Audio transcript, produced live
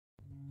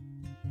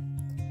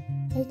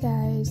Hey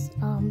guys,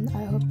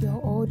 I hope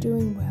you're all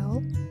doing well.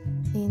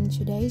 In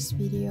today's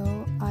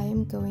video, I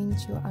am going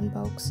to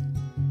unbox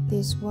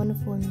this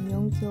wonderful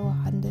Mungyo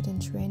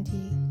 120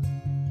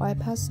 oil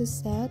pastel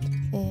set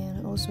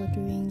and also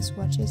doing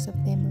swatches of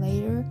them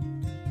later.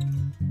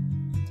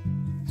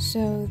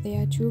 So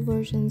there are two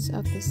versions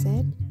of the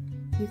set.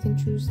 You can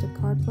choose the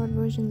cardboard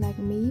version like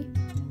me,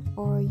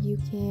 or you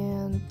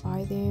can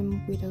buy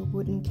them with a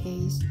wooden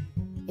case.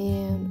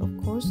 And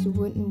of course the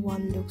wooden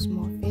one looks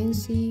more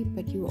fancy,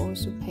 but you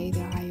also pay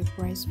the higher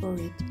price for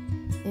it.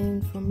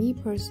 And for me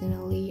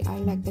personally, I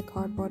like the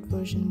cardboard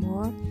version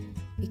more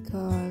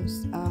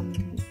because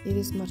it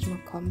is much more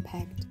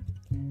compact.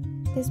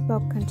 This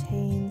box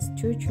contains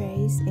 2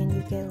 trays and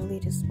you get a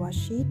little swatch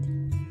sheet.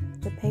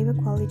 The paper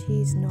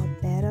quality is not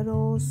bad at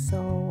all,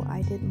 so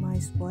I did my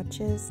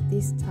swatches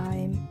this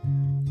time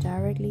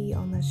directly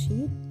on the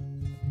sheet.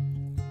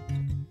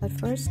 At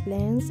first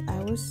glance, I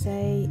would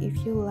say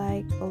if you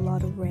like a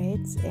lot of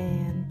reds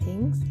and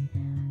pinks,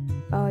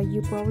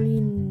 you're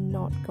probably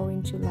not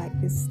going to like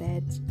this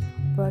set.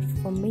 But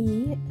for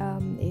me,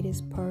 it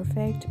is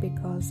perfect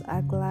because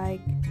I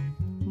like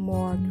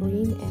more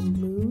green and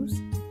blues,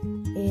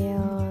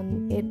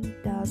 and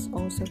it does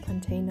also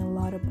contain a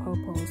lot of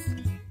purples.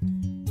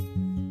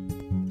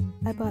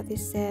 I bought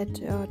this set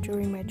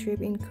during my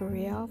trip in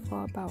Korea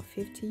for about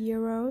 50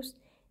 euros.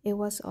 It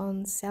was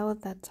on sale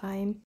at that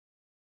time.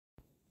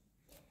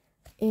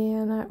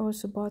 And I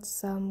also bought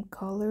some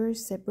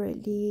colors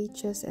separately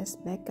just as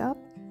backup.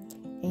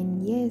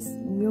 And yes,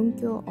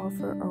 Mungyo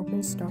offer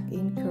open stock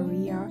in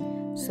Korea,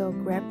 so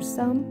grab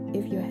some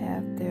if you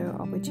have the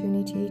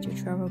opportunity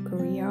to travel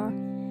Korea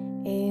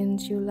and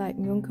you like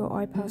Mungyo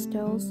oil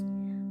pastels.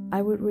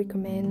 I would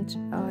recommend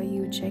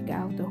you check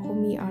out the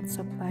Homey Art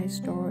Supply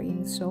store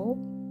in Seoul.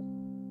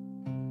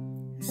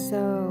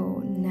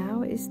 So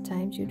now it's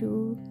time to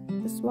do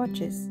the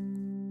swatches.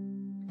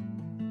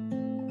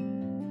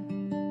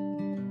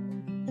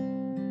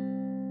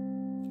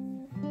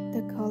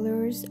 The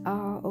colors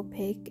are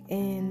opaque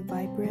and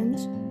vibrant,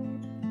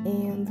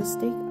 and the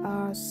sticks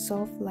are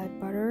soft like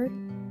butter.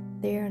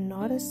 They are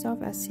not as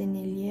soft as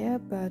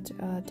Sennelier, but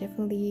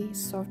definitely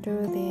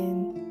softer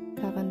than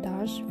Caran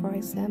d'Ache, for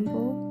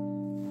example.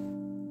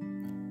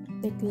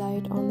 They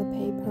glide on the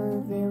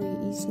paper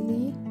very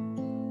easily,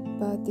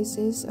 but this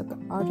is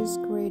an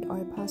artist grade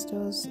oil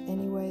pastels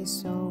anyway,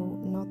 so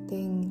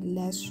nothing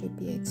less should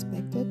be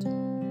expected.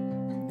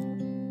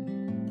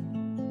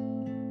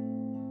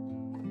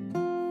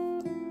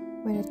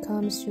 When it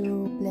comes to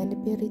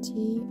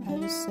blendability, I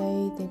would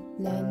say they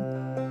blend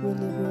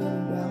really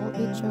well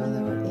each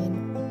other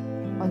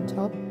and on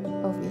top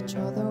of each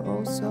other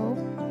also,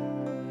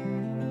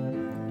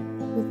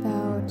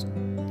 without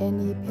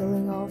any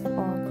peeling off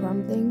or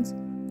crumblings.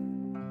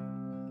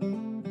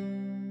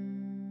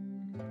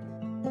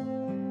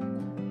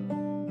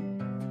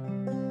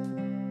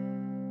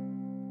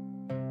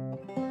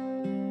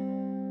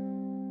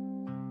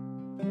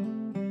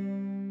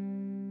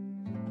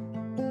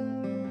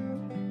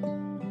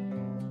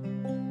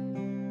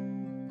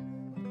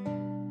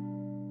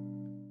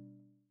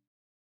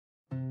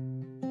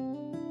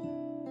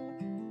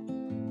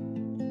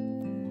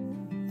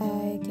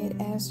 I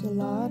get asked a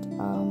lot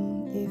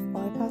if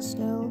oil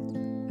pastels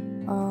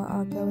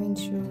are going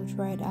to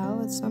dry it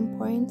out at some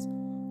point.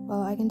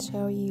 Well, I can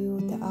tell you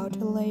the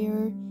outer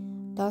layer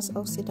does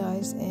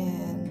oxidize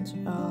and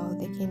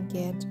they can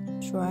get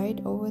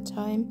dried over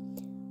time,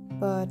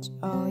 but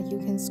you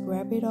can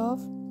scrape it off,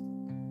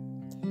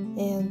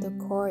 and the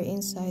core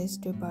inside is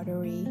still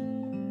buttery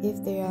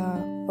if they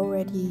are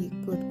already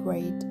good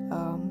grade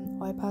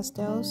oil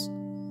pastels.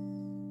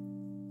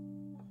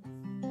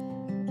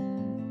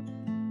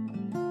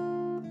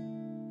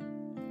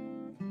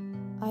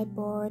 I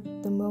bought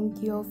the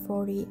Mungyo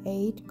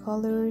 48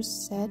 colors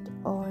set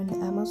on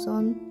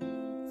Amazon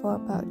for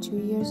about 2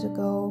 years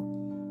ago,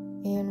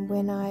 and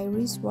when I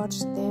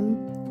re-swatched them,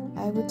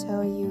 I would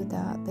tell you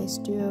that they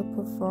still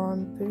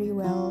perform pretty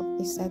well,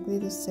 exactly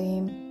the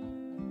same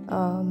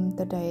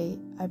the day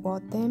I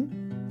bought them.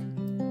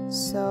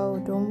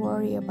 So don't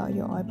worry about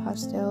your oil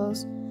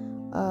pastels,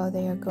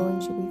 they are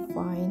going to be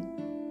fine.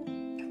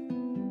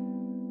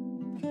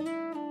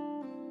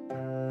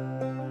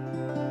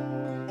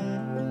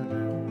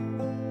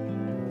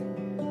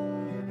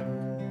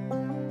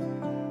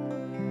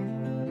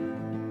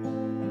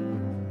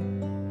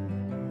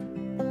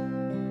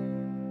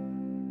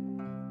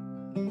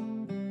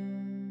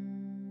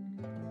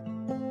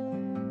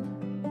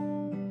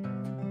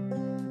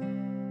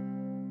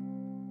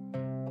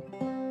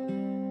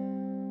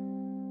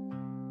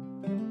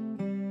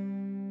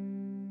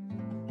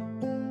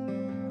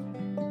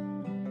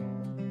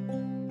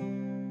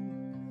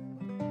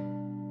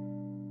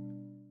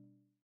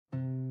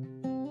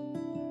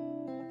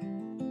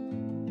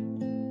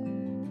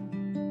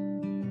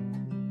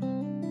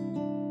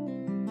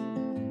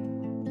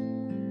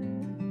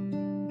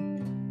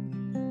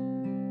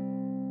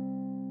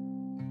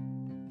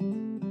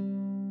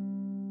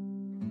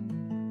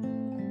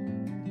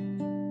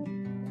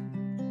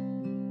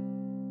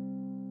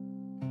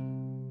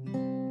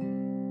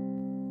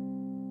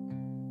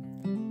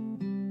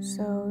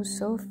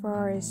 So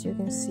far, as you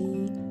can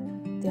see,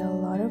 there are a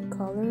lot of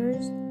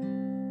colors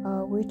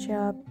which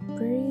are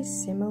pretty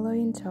similar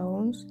in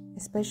tones,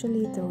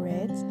 especially the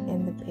reds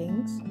and the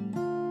pinks.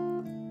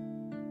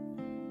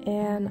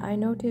 And I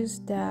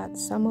noticed that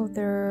some of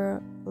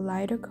the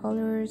lighter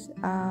colors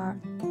are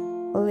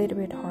a little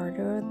bit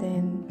harder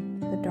than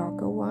the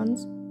darker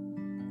ones.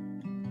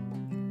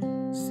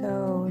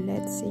 So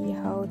let's see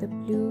how the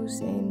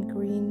blues and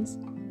greens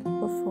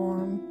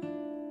perform.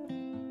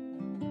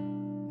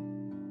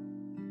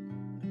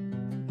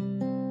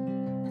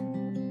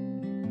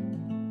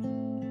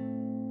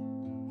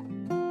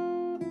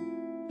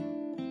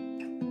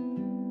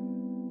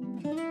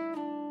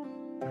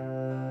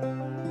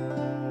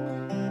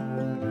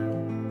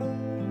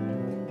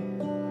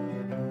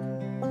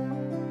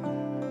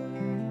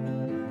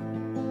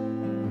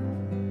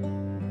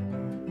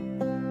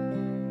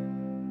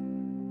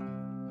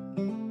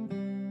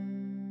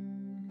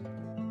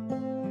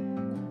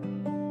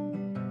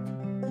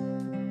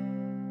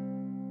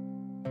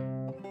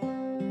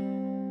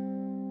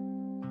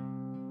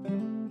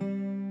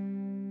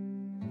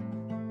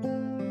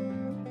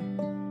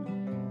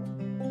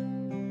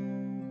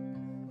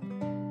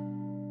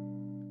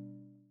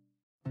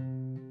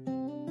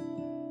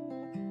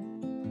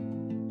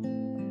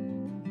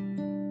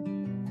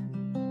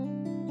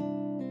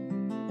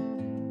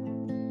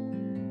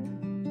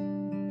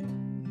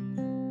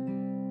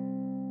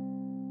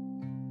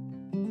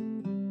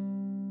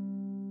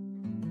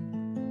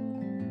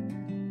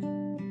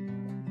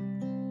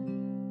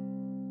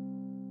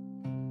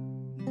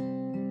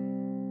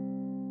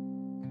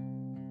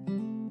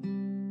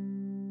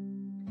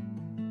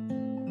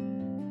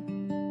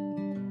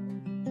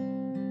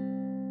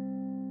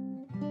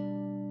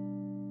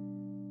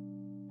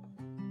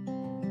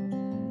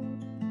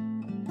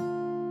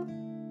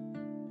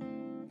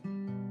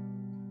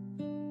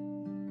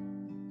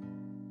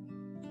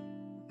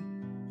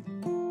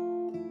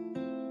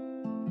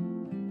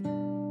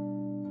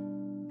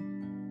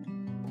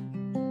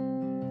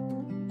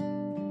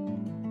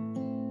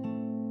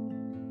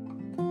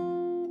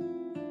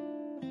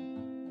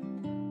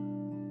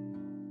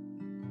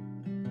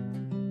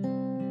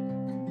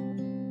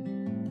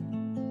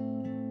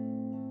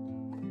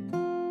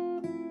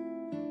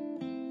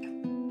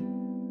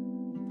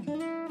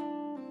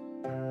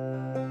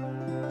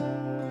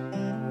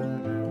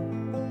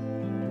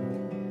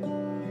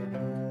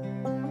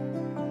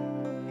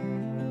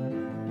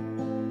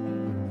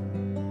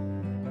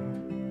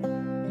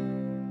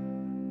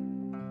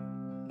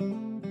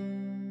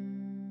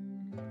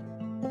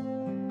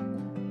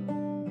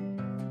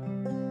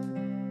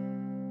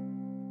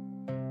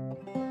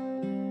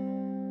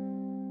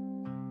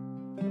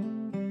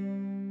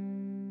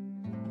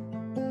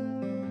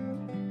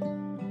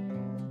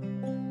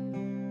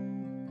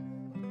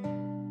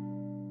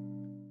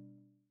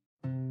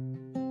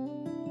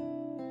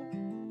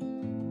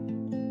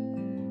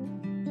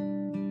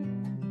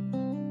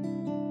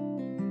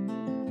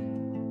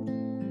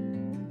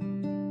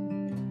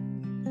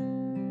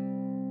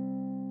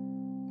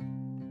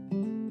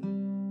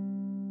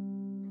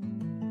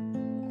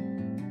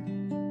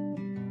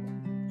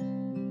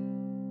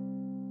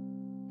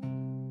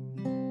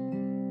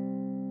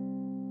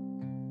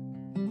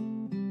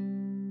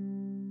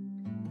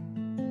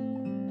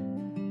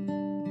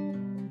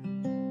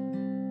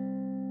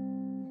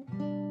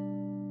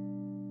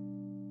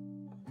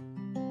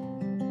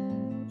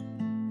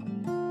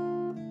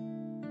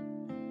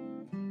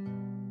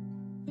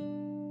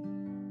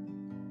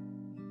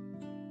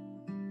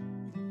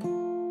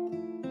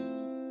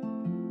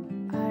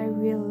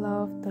 Really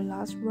love the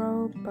last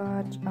row,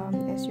 but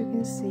as you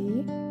can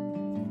see,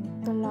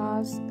 the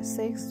last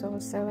 6 or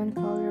 7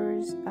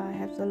 colors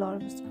have a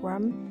lot of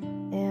scrum,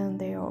 and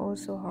they are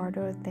also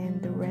harder than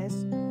the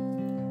rest.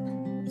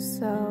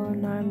 So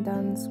now I'm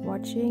done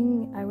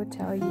swatching. I would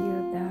tell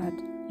you that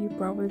you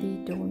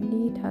probably don't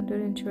need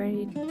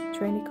 120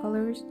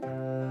 colors.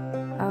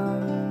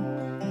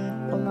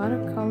 A lot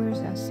of colors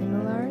are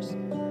similar,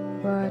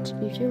 but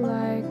if you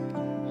like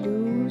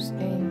blues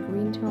and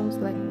green tones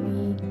like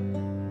me,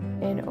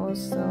 and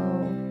also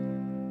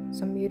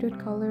some muted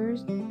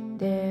colors,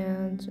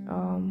 then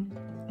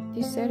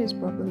this set is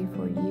probably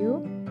for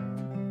you.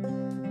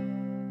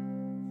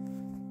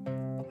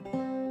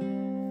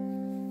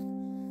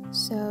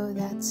 So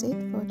that's it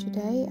for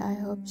today. I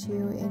hope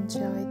you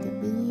enjoyed the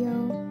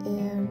video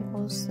and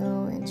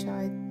also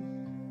enjoyed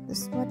the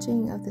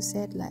swatching of the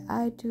set like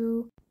I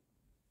do.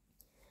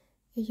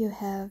 If you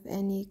have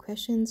any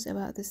questions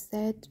about the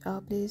set,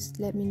 please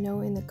let me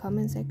know in the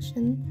comment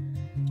section.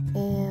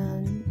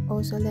 And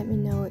also let me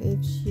know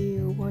if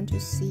you want to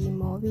see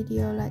more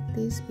video like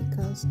this,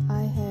 because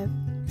I have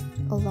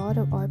a lot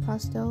of oil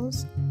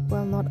pastels,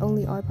 well, not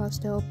only oil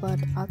pastel but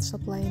art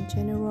supply in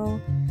general,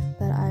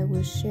 that I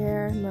will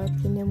share my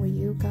opinion with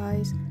you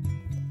guys.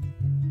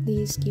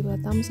 Please give a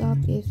thumbs up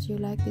if you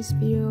like this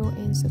video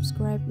and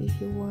subscribe if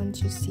you want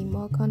to see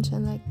more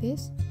content like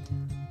this.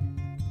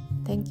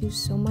 Thank you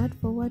so much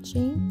for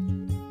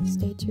watching.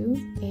 Stay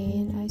tuned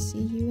and I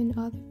see you in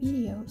other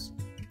videos.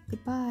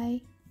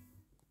 Goodbye.